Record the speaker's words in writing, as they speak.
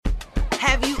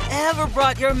Have you ever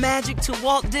brought your magic to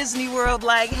Walt Disney World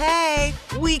like, hey,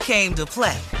 we came to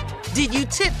play? Did you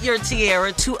tip your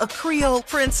tiara to a Creole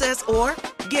princess or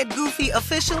get goofy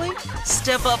officially?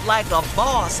 Step up like a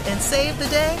boss and save the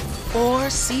day? Or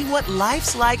see what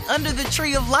life's like under the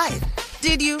tree of life?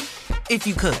 Did you? If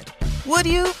you could. Would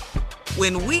you?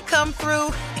 When we come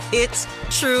through, it's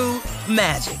true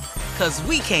magic. 'Cause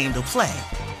we came to play.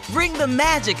 Bring the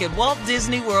magic at Walt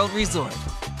Disney World Resort.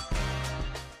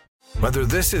 Whether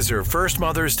this is her first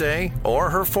Mother's Day or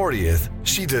her 40th,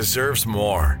 she deserves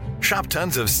more. Shop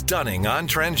tons of stunning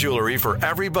on-trend jewelry for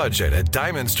every budget at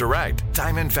Diamonds Direct.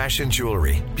 Diamond fashion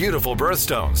jewelry, beautiful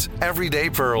birthstones,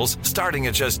 everyday pearls starting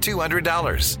at just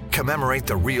 $200. Commemorate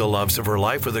the real loves of her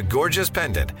life with a gorgeous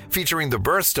pendant featuring the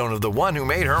birthstone of the one who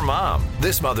made her mom.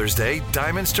 This Mother's Day,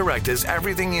 Diamonds Direct is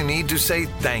everything you need to say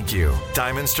thank you.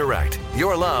 Diamonds Direct,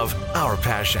 your love, our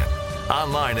passion.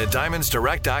 Online at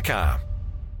diamondsdirect.com.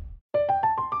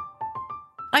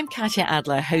 I'm Katya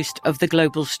Adler, host of The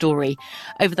Global Story.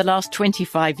 Over the last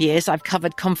 25 years, I've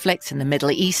covered conflicts in the Middle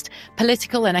East,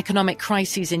 political and economic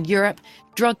crises in Europe,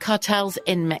 drug cartels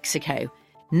in Mexico.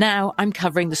 Now I'm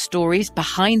covering the stories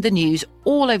behind the news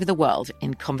all over the world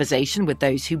in conversation with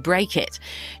those who break it.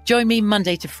 Join me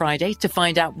Monday to Friday to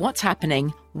find out what's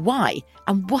happening, why,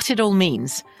 and what it all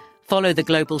means. Follow The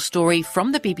Global Story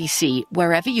from the BBC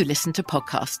wherever you listen to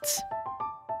podcasts.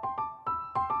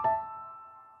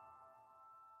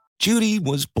 Judy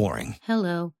was boring.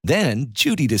 Hello. Then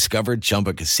Judy discovered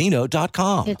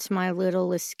ChumbaCasino.com. It's my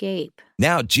little escape.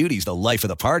 Now Judy's the life of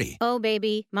the party. Oh,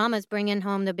 baby, mama's bringing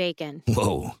home the bacon.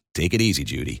 Whoa, take it easy,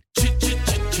 Judy.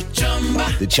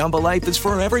 The Chumba life is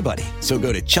for everybody. So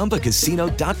go to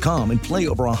ChumbaCasino.com and play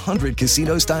over 100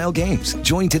 casino-style games.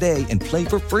 Join today and play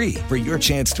for free for your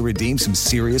chance to redeem some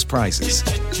serious prizes.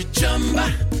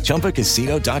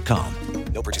 ChumbaCasino.com.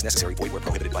 No purchase necessary. Void where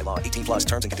prohibited by law. 18 plus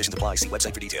terms and conditions apply. See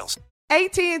website for details.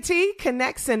 AT&T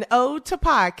connects an ode to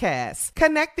podcasts.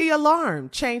 Connect the alarm.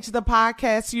 Change the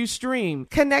podcast you stream.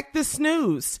 Connect the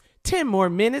snooze. 10 more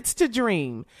minutes to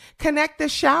dream. Connect the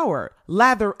shower.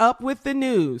 Lather up with the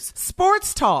news.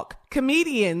 Sports talk,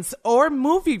 comedians, or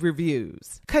movie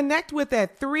reviews. Connect with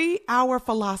that 3-hour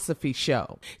philosophy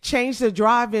show. Change the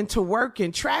drive into work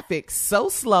in traffic so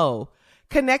slow.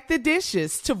 Connect the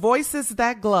dishes to voices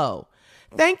that glow.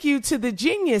 Thank you to the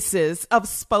geniuses of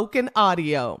spoken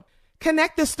audio.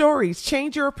 Connect the stories,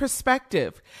 change your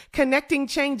perspective. Connecting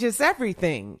changes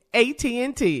everything.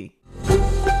 AT&T.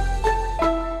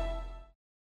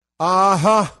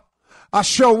 I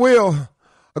sure will.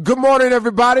 Good morning,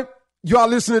 everybody. You are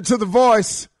listening to The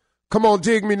Voice. Come on,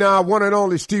 dig me now. One and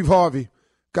only Steve Harvey.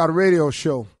 Got a radio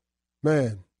show.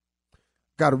 Man,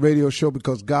 got a radio show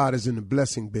because God is in the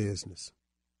blessing business.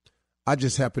 I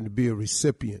just happen to be a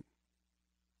recipient.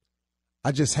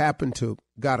 I just happened to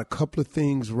got a couple of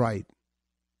things right.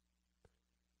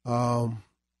 And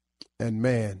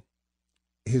man,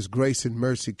 his grace and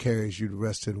mercy carries you the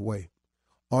rest of the way.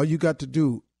 All you got to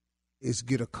do is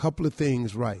get a couple of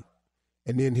things right,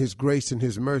 and then his grace and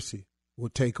his mercy will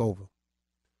take over.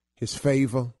 His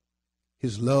favor,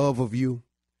 his love of you,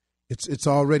 it's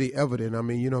already evident. I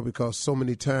mean, because so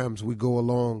many times we go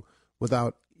along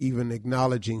without even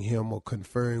acknowledging him or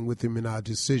conferring with him in our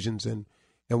decisions, and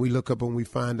we look up and we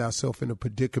find ourselves in a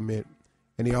predicament,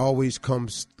 and he always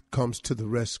comes to the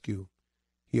rescue.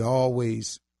 He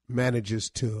always manages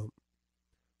to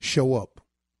show up.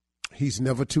 He's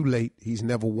never too late. He's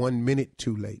never 1 minute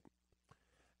too late.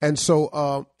 And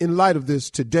so in light of this,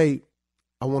 today,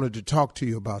 I wanted to talk to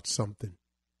you about something.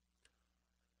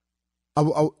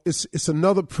 It's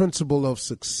another principle of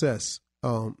success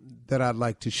that I'd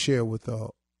like to share with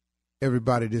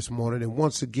everybody this morning. And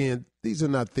once again, these are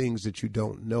not things that you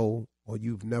don't know or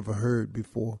you've never heard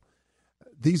before.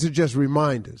 These are just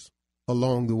reminders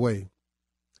along the way.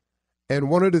 And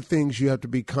one of the things you have to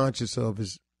be conscious of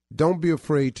is don't be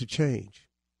afraid to change.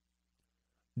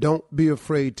 Don't be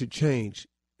afraid to change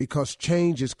because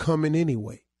change is coming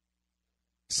anyway.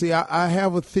 See, I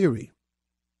have a theory.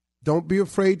 Don't be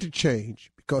afraid to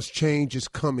change because change is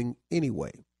coming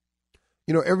anyway.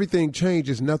 Everything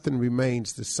changes, nothing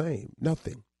remains the same,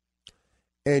 nothing.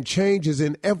 And change is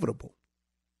inevitable.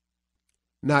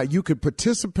 Now, you can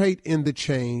participate in the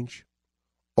change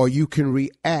or you can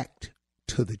react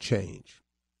to the change.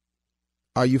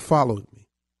 Are you following me?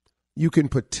 You can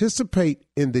participate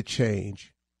in the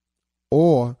change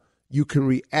or you can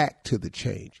react to the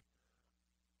change.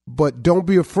 But don't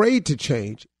be afraid to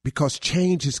change because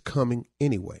change is coming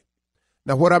anyway.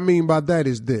 Now, what I mean by that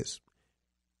is this.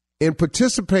 In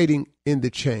participating in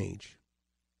the change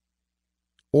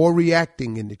or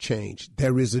reacting in the change,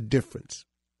 there is a difference.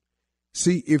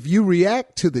 See, if you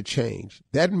react to the change,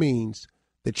 that means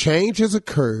the change has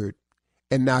occurred,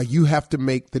 and now you have to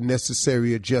make the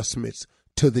necessary adjustments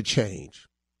to the change.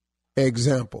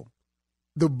 Example,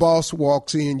 the boss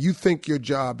walks in, you think your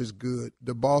job is good.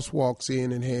 The boss walks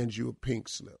in and hands you a pink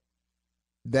slip.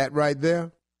 That right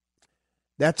there,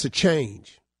 that's a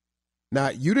change. Now,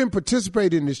 you didn't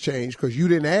participate in this change because you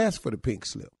didn't ask for the pink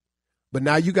slip. But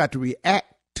now you got to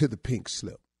react to the pink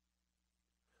slip.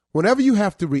 Whenever you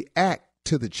have to react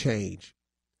to the change,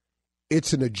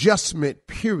 it's an adjustment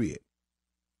period.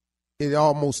 It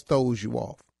almost throws you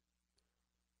off.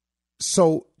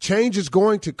 So change is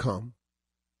going to come.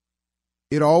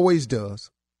 It always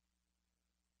does.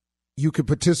 You can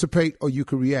participate or you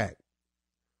can react.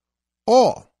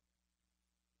 Or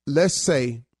let's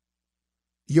say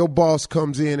your boss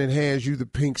comes in and hands you the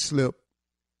pink slip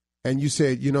and you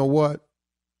said, you know what?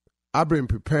 I've been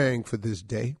preparing for this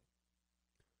day.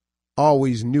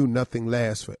 Always knew nothing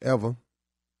lasts forever.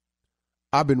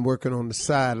 I've been working on the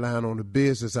sideline on the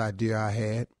business idea I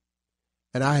had.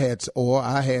 And I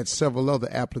had several other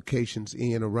applications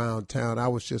in around town. I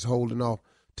was just holding off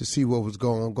to see what was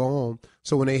going on.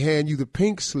 So when they hand you the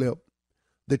pink slip,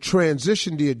 the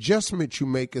transition, the adjustment you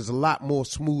make is a lot more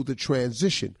smoother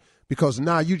transition because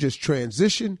now you just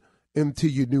transition into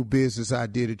your new business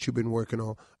idea that you've been working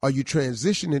on, or you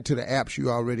transition into the apps you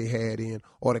already had in,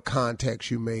 or the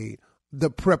contacts you made, the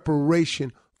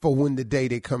preparation for when the day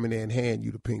they come in there and hand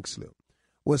you the pink slip.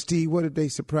 Well, Steve, what did they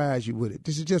surprise you with it?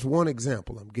 This is just one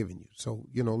example I'm giving you. So,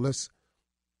 let's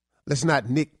not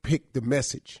nitpick the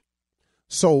message.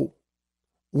 So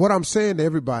what I'm saying to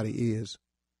everybody is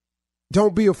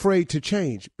don't be afraid to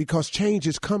change because change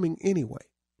is coming anyway.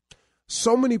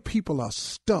 So many people are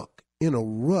stuck in a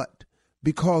rut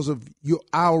because of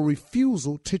our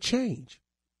refusal to change.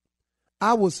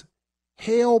 I was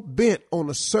hell bent on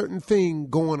a certain thing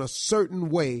going a certain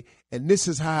way, and this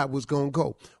is how it was going to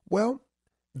go. Well,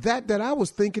 that I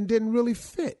was thinking didn't really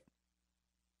fit.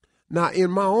 Now,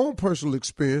 in my own personal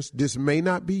experience, this may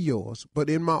not be yours, but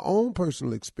in my own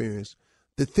personal experience,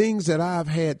 the things that I've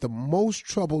had the most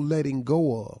trouble letting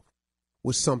go of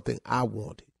was something I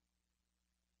wanted.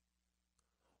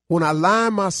 When I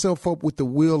lined myself up with the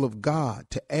will of God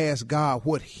to ask God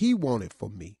what he wanted for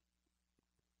me,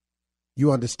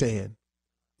 you understand,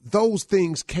 those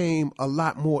things came a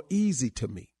lot more easy to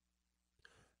me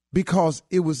because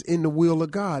it was in the will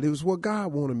of God. It was what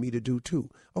God wanted me to do too.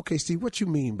 Okay, Steve, what you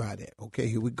mean by that? Okay,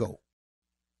 here we go.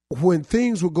 When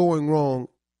things were going wrong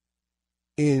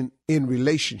in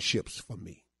relationships for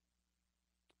me,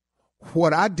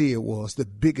 what I did was the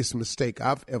biggest mistake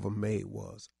I've ever made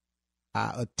was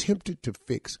I attempted to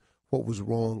fix what was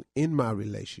wrong in my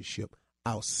relationship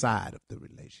outside of the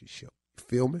relationship. You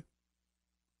feel me?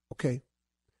 Okay.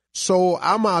 So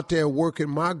I'm out there working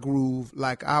my groove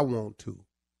like I want to.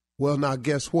 Well, now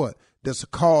guess what? There's a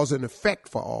cause and effect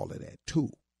for all of that too.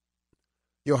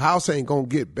 Your house ain't going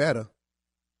to get better.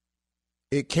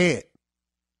 It can't.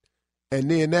 And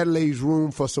then that leaves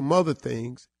room for some other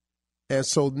things. And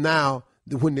so now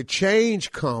when the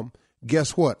change come,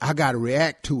 guess what? I got to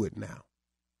react to it now.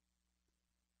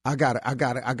 I got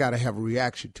to have a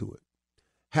reaction to it.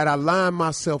 Had I lined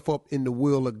myself up in the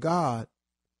will of God,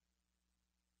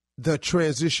 the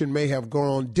transition may have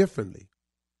gone differently.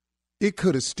 It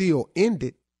could have still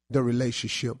ended the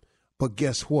relationship, but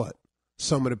guess what?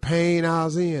 Some of the pain I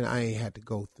was in, I ain't had to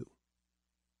go through.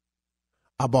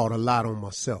 I bought a lot on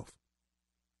myself.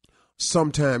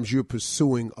 Sometimes you're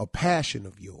pursuing a passion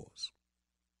of yours.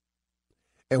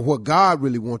 And what God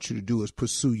really wants you to do is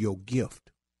pursue your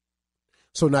gift.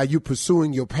 So now you're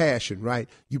pursuing your passion, right?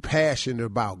 You're passionate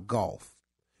about golf.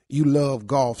 You love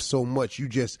golf so much, you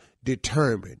just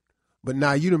determined. But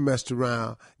now you done messed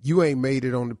around. You ain't made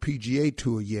it on the PGA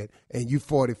Tour yet, and you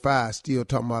 45 still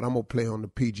talking about I'm going to play on the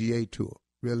PGA Tour.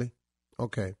 Really?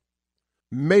 Okay.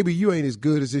 Maybe you ain't as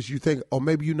good as you think, or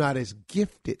maybe you're not as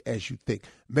gifted as you think.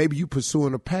 Maybe you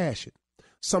pursuing a passion.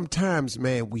 Sometimes,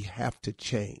 man, we have to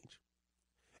change.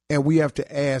 And we have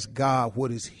to ask God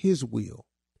what is his will.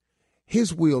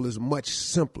 His will is much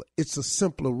simpler. It's a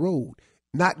simpler road.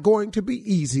 Not going to be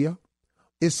easier.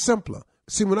 It's simpler.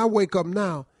 See, when I wake up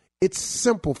now, it's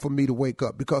simple for me to wake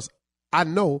up because I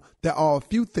know there are a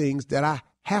few things that I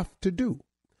have to do.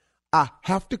 I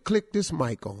have to click this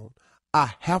mic on.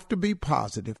 I have to be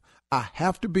positive. I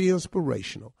have to be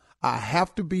inspirational. I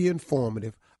have to be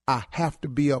informative. I have to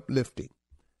be uplifting.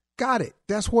 Got it.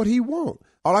 That's what he wants.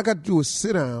 All I got to do is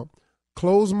sit down,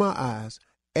 close my eyes,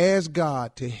 ask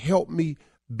God to help me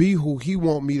be who he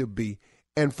wants me to be.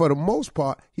 And for the most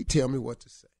part, he tell me what to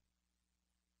say.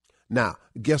 Now,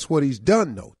 guess what he's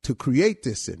done, though, to create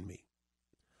this in me?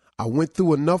 I went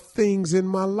through enough things in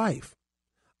my life.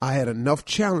 I had enough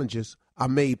challenges. I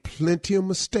made plenty of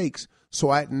mistakes. So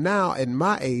now at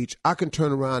my age, I can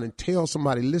turn around and tell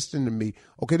somebody listening to me,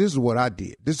 okay, this is what I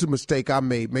did. This is a mistake I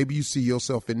made. Maybe you see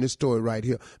yourself in this story right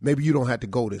here. Maybe you don't have to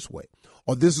go this way.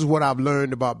 Or this is what I've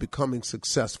learned about becoming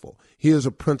successful. Here's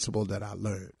a principle that I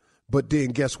learned. But then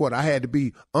guess what? I had to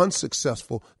be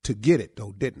unsuccessful to get it,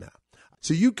 though, didn't I?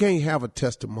 So you can't have a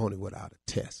testimony without a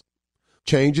test.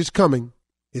 Change is coming.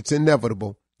 It's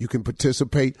inevitable. You can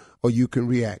participate or you can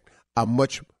react. I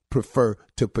much prefer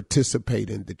to participate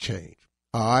in the change.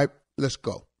 All right, let's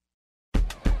go.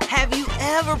 Have you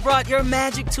ever brought your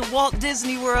magic to Walt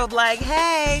Disney World like,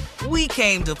 hey, we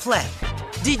came to play?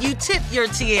 Did you tip your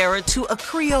tiara to a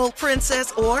Creole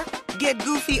princess or get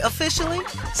goofy officially?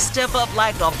 Step up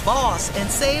like a boss and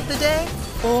save the day?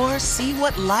 Or see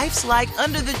what life's like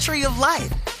under the tree of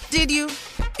life? Did you?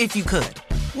 If you could.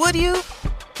 Would you?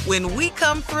 When we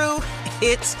come through,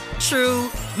 it's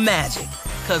true magic.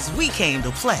 'Cause we came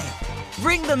to play.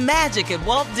 Bring the magic at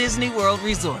Walt Disney World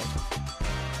Resort.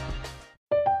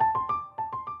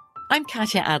 I'm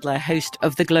Katya Adler, host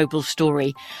of The Global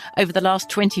Story. Over the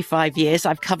last 25 years,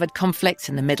 I've covered conflicts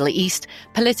in the Middle East,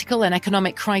 political and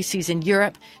economic crises in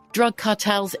Europe, drug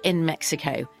cartels in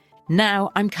Mexico.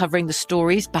 Now I'm covering the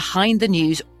stories behind the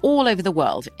news all over the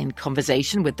world in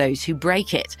conversation with those who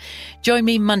break it. Join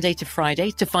me Monday to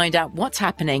Friday to find out what's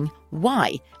happening,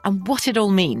 why, and what it all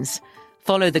means.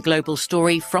 Follow The Global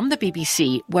Story from the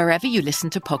BBC wherever you listen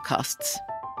to podcasts.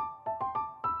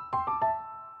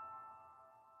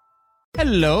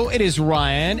 Hello, it is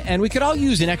Ryan, and we could all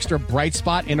use an extra bright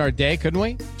spot in our day, couldn't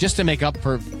we? Just to make up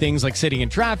for things like sitting in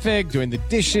traffic, doing the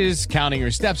dishes, counting your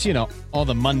steps, you know, all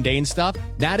the mundane stuff.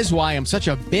 That is why I'm such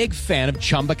a big fan of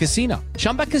Chumba Casino.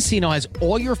 Chumba Casino has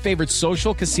all your favorite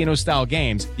social casino-style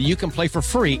games that you can play for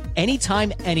free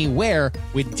anytime, anywhere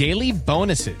with daily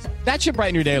bonuses. That should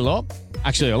brighten your day a little.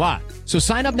 Actually, a lot. So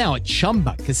sign up now at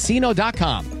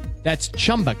ChumbaCasino.com. That's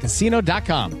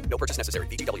ChumbaCasino.com. No purchase necessary.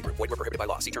 VGW Group. Void where prohibited by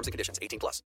law. See terms and conditions.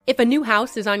 18+. If a new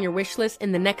house is on your wish list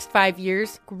in the next 5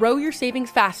 years, grow your savings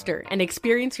faster and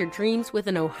experience your dreams with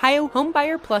an Ohio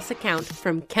Homebuyer Plus account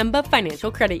from Kemba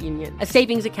Financial Credit Union. A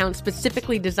savings account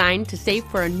specifically designed to save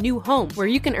for a new home, where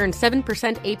you can earn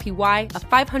 7% APY, a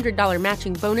 $500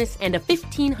 matching bonus, and a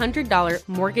 $1,500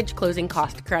 mortgage closing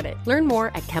cost credit. Learn more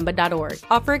at Kemba.org.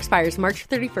 Offer expires March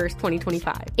 31st,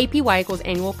 2025. APY equals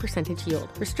annual percentage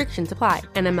yield. Restrictions apply.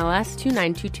 NMLS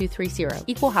 292230.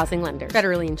 Equal housing lender.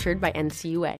 Federally insured by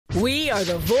NCUA. We are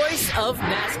the voice of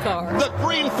NASCAR. The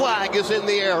green flag is in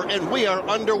the air, and we are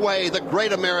underway. The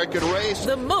Great American Race.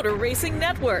 The Motor Racing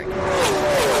Network.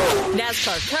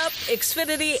 NASCAR Cup,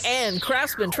 Xfinity, and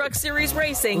Craftsman Truck Series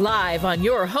Racing live on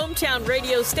your hometown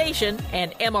radio station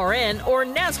and MRN or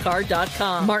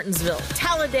NASCAR.com. Martinsville,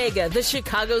 Talladega, the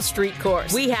Chicago Street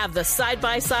Course. We have the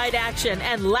side-by-side action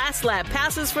and last lap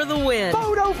passes for the win.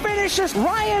 Photo finishes.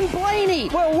 Ryan Blaney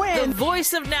will win. The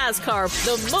voice of NASCAR,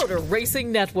 the Motor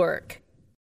Racing Network.